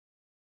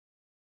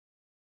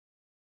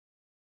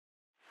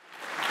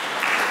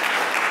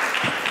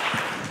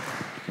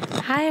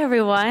Hi,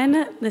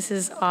 everyone. This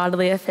is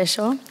oddly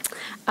official.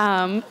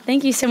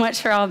 Thank you so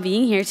much for all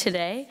being here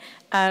today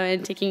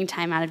and taking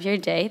time out of your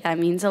day. That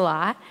means a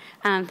lot.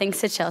 Thanks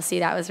to Chelsea.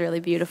 That was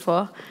really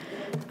beautiful.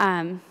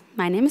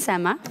 My name is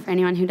Emma, for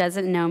anyone who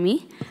doesn't know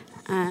me.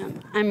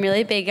 I'm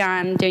really big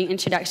on doing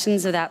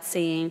introductions without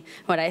saying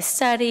what I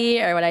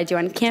study or what I do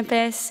on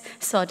campus,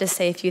 so I'll just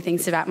say a few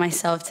things about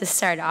myself to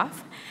start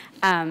off.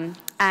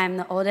 I'm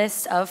the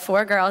oldest of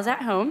 4 girls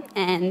at home,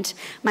 and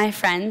my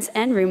friends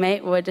and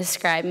roommate would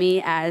describe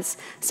me as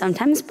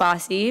sometimes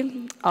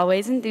bossy,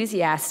 always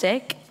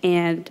enthusiastic,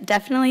 and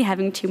definitely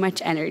having too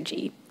much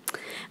energy.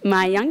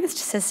 My youngest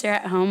sister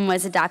at home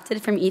was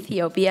adopted from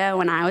Ethiopia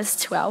when I was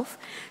 12,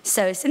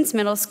 so since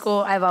middle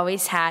school, I've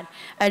always had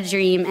a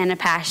dream and a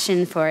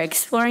passion for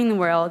exploring the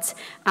world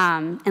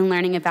and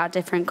learning about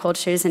different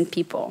cultures and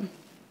people.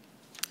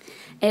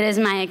 It is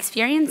my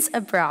experience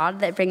abroad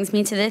that brings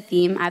me to the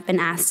theme I've been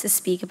asked to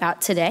speak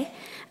about today.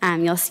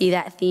 You'll see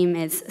that theme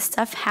is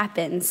Stuff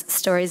Happens,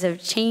 Stories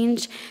of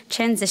Change,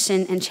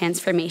 Transition, and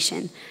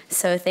Transformation.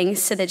 So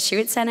thanks to the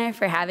Truett Center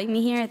for having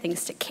me here.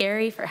 Thanks to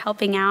Carrie for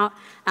helping out.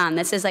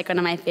 This is like one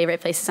of my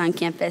favorite places on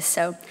campus,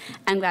 so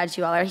I'm glad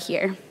you all are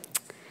here.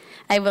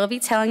 I will be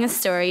telling a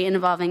story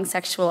involving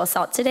sexual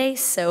assault today,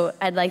 so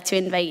I'd like to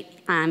invite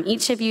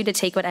each of you to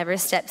take whatever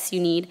steps you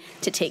need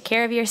to take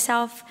care of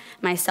yourself.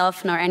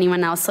 Myself nor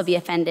anyone else will be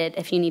offended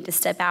if you need to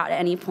step out at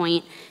any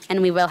point,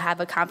 and we will have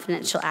a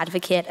confidential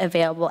advocate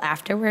available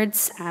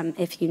afterwards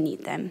if you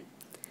need them.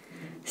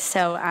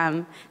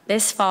 So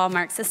this fall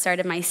marks the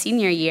start of my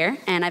senior year,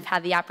 and I've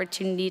had the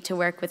opportunity to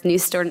work with new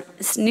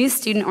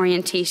student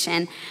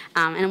orientation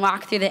and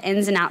walk through the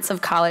ins and outs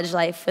of college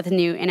life with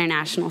new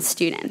international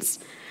students.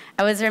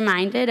 I was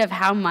reminded of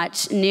how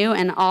much new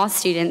and all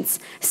students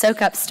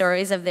soak up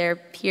stories of their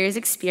peers'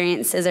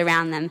 experiences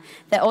around them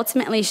that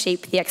ultimately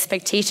shape the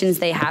expectations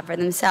they have for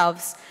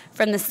themselves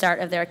from the start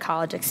of their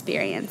college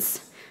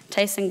experience.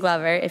 Tyson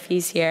Glover, if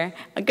he's here,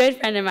 a good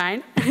friend of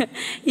mine,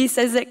 he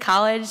says that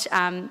college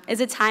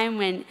is a time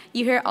when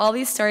you hear all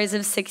these stories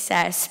of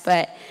success,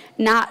 but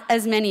not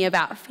as many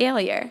about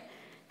failure.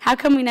 How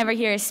come we never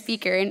hear a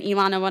speaker in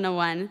Elon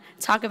 101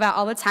 talk about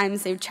all the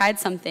times they've tried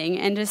something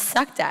and just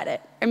sucked at it?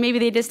 Or maybe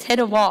they just hit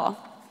a wall.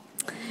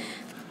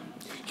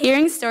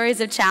 Hearing stories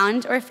of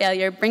challenge or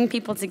failure bring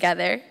people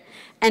together,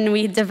 and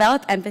we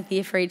develop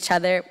empathy for each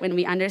other when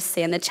we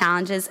understand the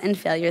challenges and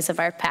failures of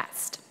our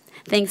past.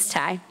 Thanks,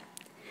 Ty.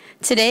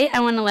 Today, I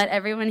want to let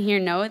everyone here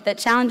know that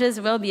challenges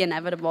will be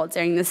inevitable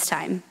during this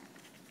time.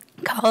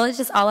 College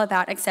is all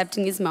about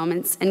accepting these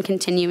moments and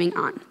continuing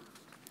on.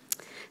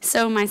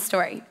 So, my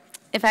story.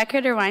 If I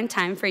could rewind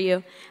time for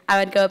you, I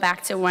would go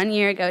back to 1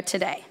 year ago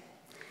today.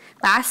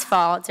 Last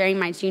fall, during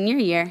my junior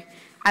year,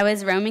 I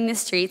was roaming the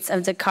streets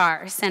of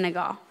Dakar,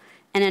 Senegal,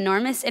 an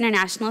enormous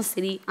international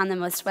city on the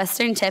most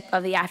western tip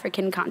of the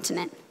African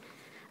continent.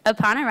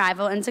 Upon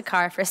arrival in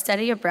Dakar for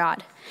study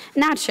abroad,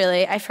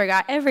 naturally, I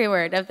forgot every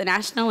word of the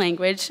national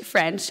language,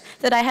 French,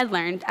 that I had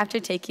learned after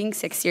taking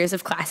 6 years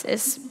of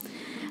classes.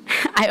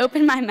 I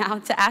opened my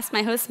mouth to ask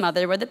my host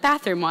mother where the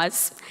bathroom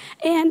was,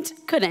 and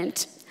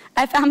couldn't.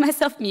 I found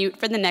myself mute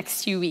for the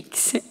next few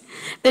weeks.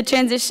 The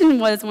transition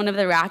was one of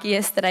the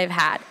rockiest that I've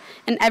had,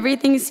 and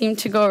everything seemed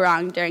to go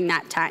wrong during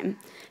that time.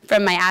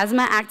 From my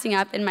asthma acting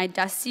up in my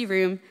dusty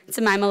room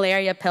to my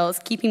malaria pills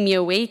keeping me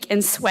awake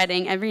and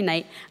sweating every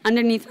night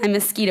underneath my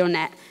mosquito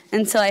net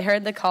until I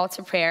heard the call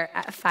to prayer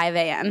at 5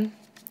 a.m.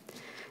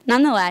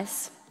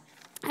 Nonetheless,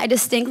 I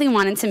distinctly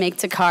wanted to make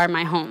Dakar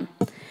my home.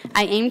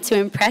 I aimed to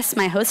impress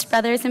my host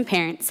brothers and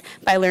parents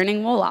by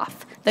learning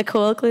Wolof, the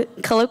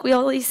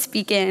colloquially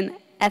speaking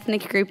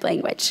ethnic group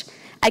language.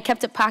 I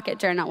kept a pocket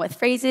journal with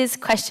phrases,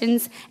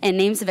 questions, and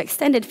names of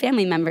extended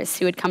family members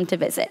who would come to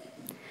visit.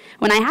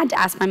 When I had to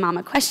ask my mom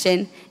a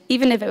question,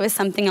 even if it was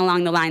something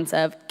along the lines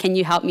of, "Can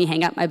you help me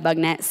hang up my bug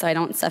net so I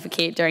don't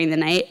suffocate during the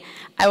night?"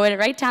 I would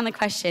write down the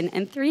question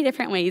in 3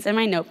 different ways in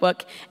my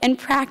notebook and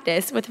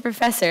practice with the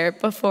professor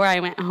before I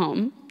went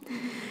home.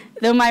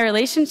 Though my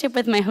relationship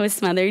with my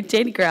host mother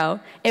did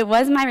grow, it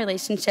was my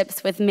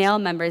relationships with male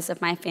members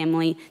of my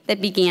family that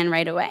began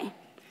right away.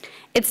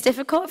 It's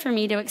difficult for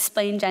me to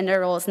explain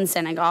gender roles in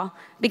Senegal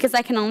because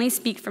I can only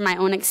speak from my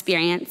own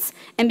experience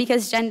and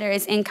because gender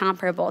is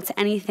incomparable to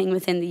anything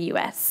within the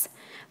U.S.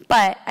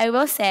 But I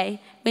will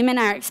say women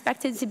are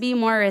expected to be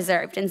more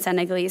reserved in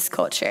Senegalese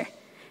culture.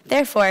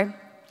 Therefore,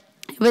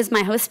 it was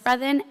my host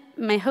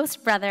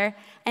brother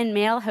and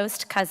male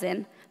host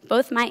cousin,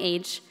 both my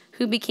age,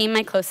 who became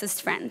my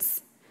closest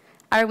friends.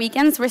 Our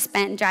weekends were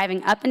spent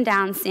driving up and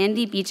down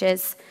sandy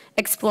beaches,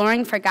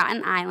 exploring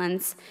forgotten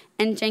islands,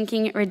 and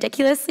drinking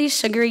ridiculously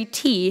sugary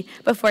tea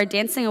before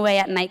dancing away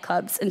at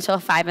nightclubs until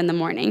 5 in the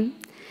morning.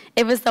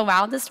 It was the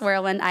wildest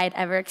whirlwind I had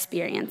ever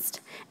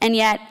experienced, and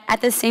yet, at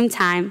the same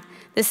time,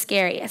 the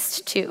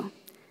scariest, too.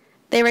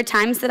 There were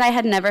times that I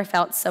had never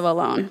felt so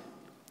alone.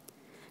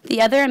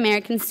 The other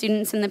American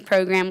students in the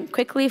program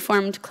quickly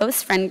formed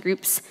close friend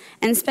groups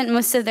and spent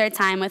most of their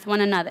time with one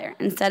another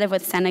instead of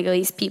with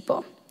Senegalese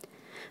people.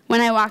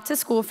 When I walked to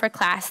school for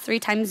class 3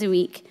 times a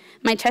week,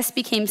 my chest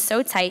became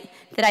so tight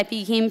that I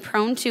became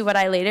prone to what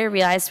I later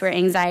realized were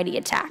anxiety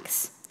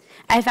attacks.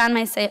 I found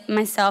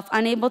myself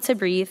unable to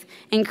breathe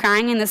and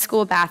crying in the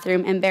school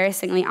bathroom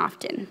embarrassingly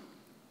often.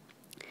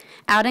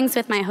 Outings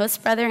with my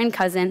host brother and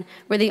cousin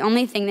were the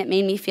only thing that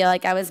made me feel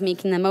like I was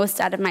making the most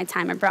out of my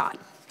time abroad.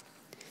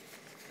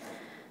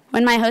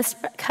 When my host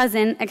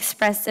cousin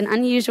expressed an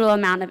unusual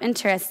amount of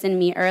interest in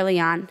me early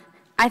on,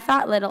 I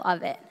thought little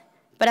of it.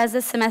 But as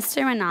the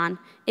semester went on,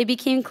 it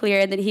became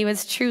clear that he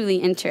was truly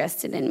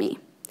interested in me.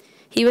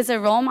 He was a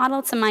role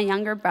model to my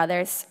younger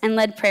brothers and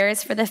led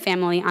prayers for the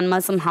family on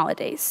Muslim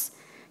holidays.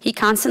 He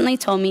constantly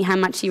told me how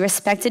much he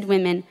respected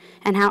women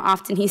and how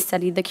often he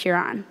studied the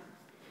Quran.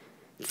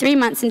 3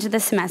 months into the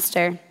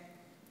semester,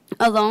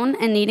 alone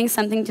and needing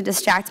something to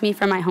distract me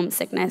from my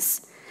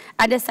homesickness,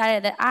 I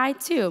decided that I,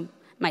 too,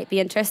 might be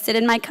interested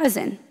in my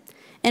cousin,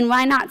 and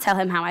why not tell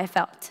him how I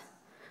felt?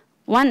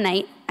 One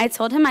night, I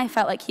told him I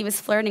felt like he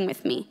was flirting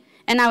with me,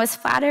 and I was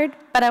flattered,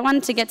 but I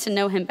wanted to get to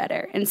know him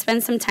better and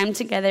spend some time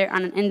together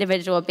on an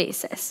individual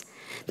basis,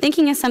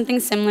 thinking of something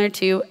similar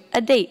to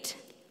a date.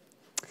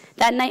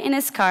 That night in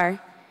his car,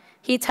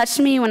 he touched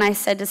me when I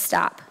said to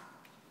stop.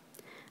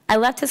 I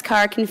left his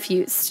car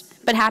confused,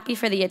 but happy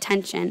for the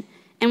attention,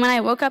 and when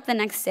I woke up the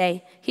next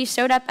day, he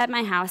showed up at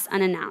my house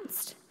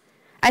unannounced.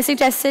 I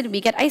suggested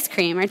we get ice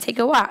cream or take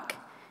a walk,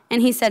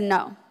 and he said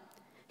no.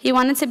 He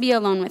wanted to be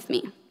alone with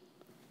me.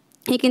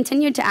 He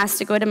continued to ask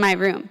to go to my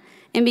room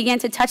and began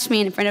to touch me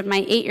in front of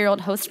my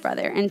 8-year-old host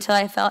brother until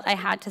I felt I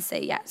had to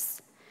say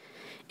yes.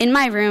 In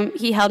my room,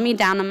 he held me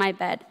down on my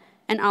bed,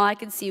 and all I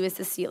could see was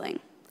the ceiling.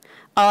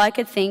 All I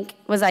could think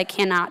was, I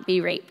cannot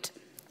be raped.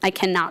 I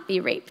cannot be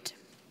raped.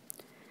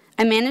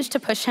 I managed to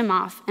push him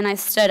off, and I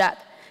stood up,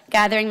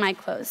 gathering my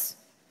clothes.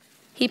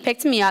 He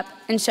picked me up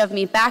and shoved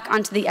me back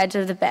onto the edge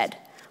of the bed,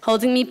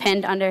 holding me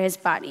pinned under his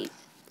body.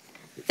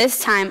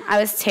 This time, I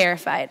was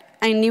terrified.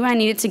 I knew I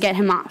needed to get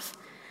him off.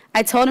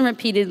 I told him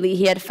repeatedly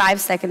he had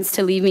 5 seconds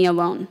to leave me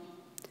alone.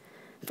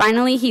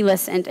 Finally, he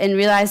listened and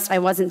realized I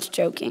wasn't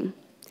joking.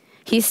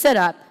 He stood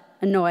up,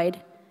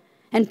 annoyed,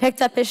 and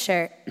picked up his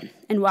shirt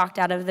and walked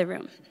out of the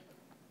room.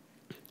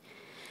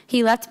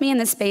 He left me in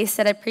the space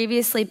that had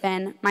previously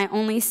been my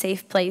only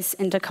safe place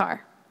in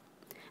Dakar.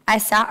 I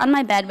sat on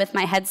my bed with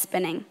my head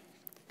spinning.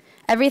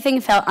 Everything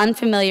felt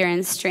unfamiliar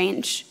and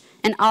strange,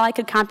 and all I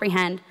could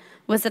comprehend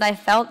was that I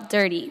felt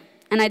dirty,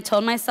 and I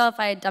told myself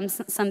I had done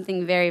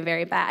something very,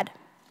 very bad.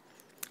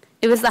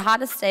 It was the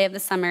hottest day of the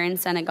summer in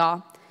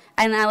Senegal,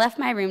 and I left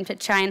my room to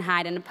try and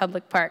hide in a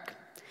public park,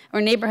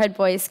 where neighborhood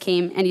boys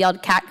came and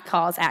yelled cat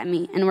calls at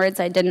me in words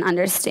I didn't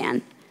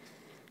understand.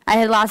 I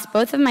had lost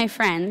both of my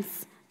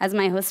friends, as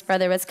my host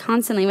brother was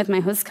constantly with my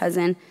host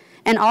cousin,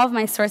 and all of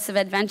my source of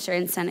adventure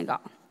in Senegal.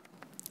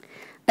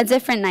 A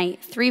different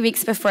night, 3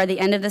 weeks before the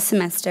end of the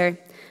semester,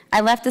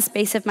 I left the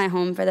space of my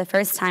home for the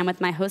first time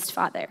with my host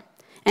father,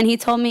 and he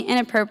told me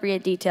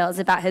inappropriate details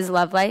about his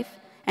love life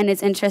and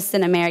his interest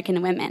in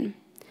American women.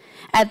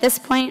 At this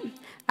point,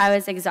 I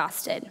was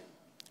exhausted.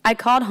 I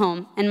called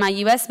home, and my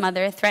U.S.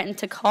 mother threatened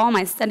to call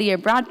my study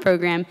abroad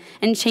program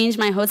and change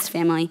my host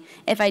family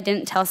if I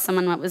didn't tell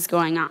someone what was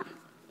going on.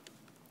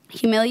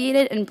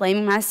 Humiliated and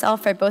blaming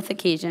myself for both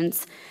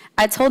occasions,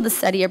 I told the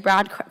study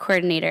abroad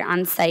coordinator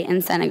on site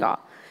in Senegal,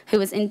 who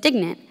was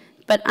indignant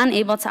but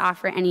unable to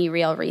offer any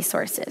real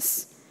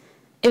resources.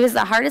 It was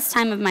the hardest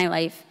time of my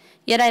life,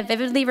 yet I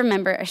vividly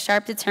remember a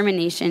sharp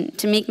determination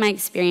to make my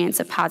experience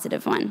a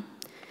positive one.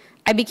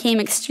 I became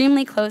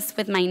extremely close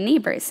with my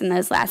neighbors in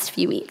those last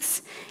few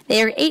weeks.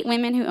 They were 8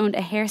 women who owned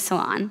a hair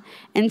salon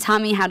and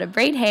taught me how to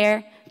braid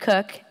hair,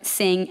 cook,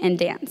 sing, and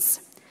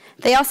dance.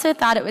 They also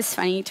thought it was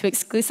funny to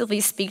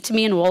exclusively speak to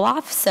me in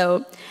Wolof,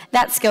 so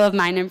that skill of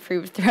mine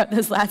improved throughout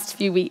those last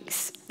few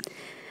weeks.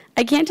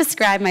 I can't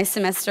describe my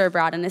semester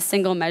abroad in a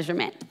single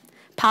measurement,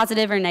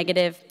 positive or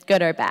negative,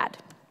 good or bad.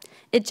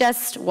 It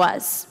just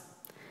was.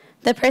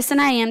 The person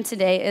I am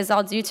today is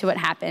all due to what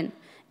happened,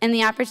 and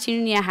the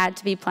opportunity I had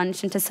to be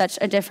plunged into such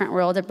a different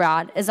world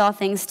abroad is all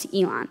thanks to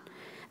Elon,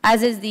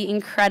 as is the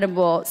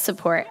incredible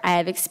support I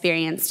have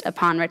experienced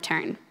upon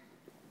return.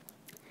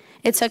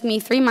 It took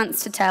me 3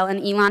 months to tell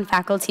an Elon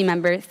faculty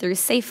member through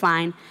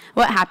Safeline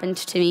what happened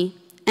to me,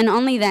 and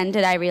only then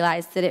did I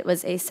realize that it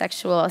was a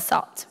sexual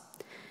assault.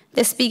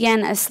 This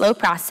began a slow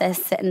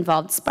process that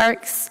involved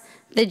Sparks,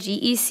 the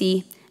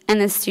GEC, and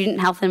the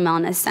Student Health and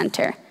Wellness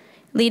Center,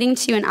 leading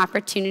to an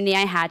opportunity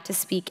I had to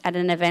speak at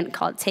an event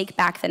called Take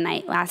Back the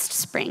Night last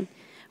spring,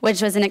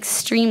 which was an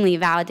extremely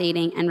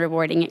validating and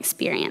rewarding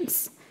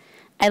experience.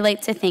 I'd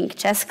like to thank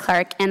Jess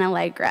Clark and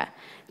Allegra,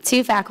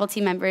 2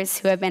 faculty members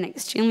who have been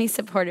extremely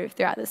supportive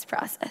throughout this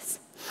process.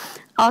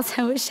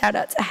 Also, a shout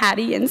out to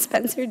Hattie and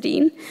Spencer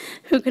Dean,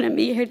 who couldn't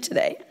be here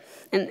today.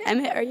 And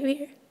Emmett, are you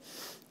here?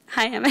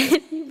 Hi,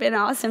 Emmett. You've been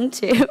awesome,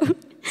 too.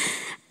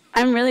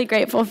 I'm really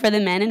grateful for the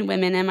men and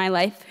women in my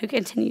life who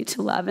continue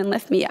to love and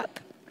lift me up.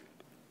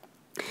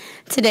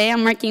 Today,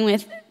 I'm working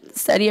with the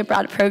study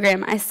abroad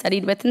program I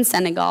studied with in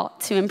Senegal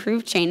to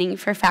improve training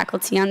for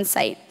faculty on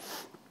site.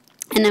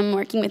 and I'm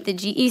working with the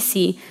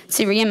GEC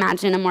to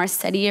reimagine a more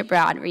study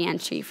abroad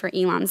reentry for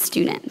Elon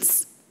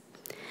students.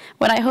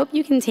 What I hope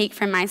you can take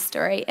from my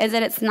story is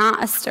that it's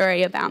not a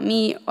story about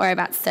me or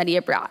about study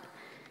abroad.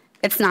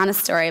 It's not a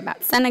story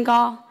about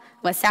Senegal,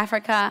 West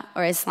Africa,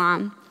 or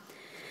Islam.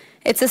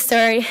 It's a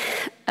story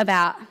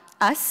about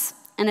us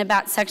and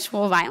about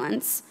sexual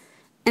violence.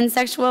 And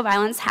sexual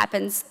violence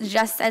happens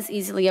just as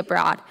easily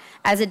abroad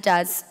as it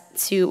does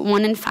to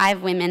 1 in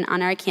 5 women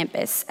on our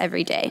campus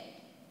every day.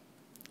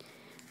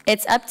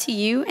 It's up to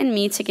you and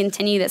me to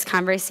continue this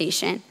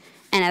conversation,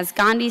 and as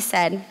Ghandi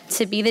said,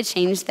 to be the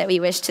change that we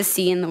wish to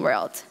see in the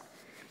world.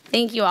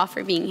 Thank you all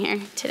for being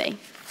here today.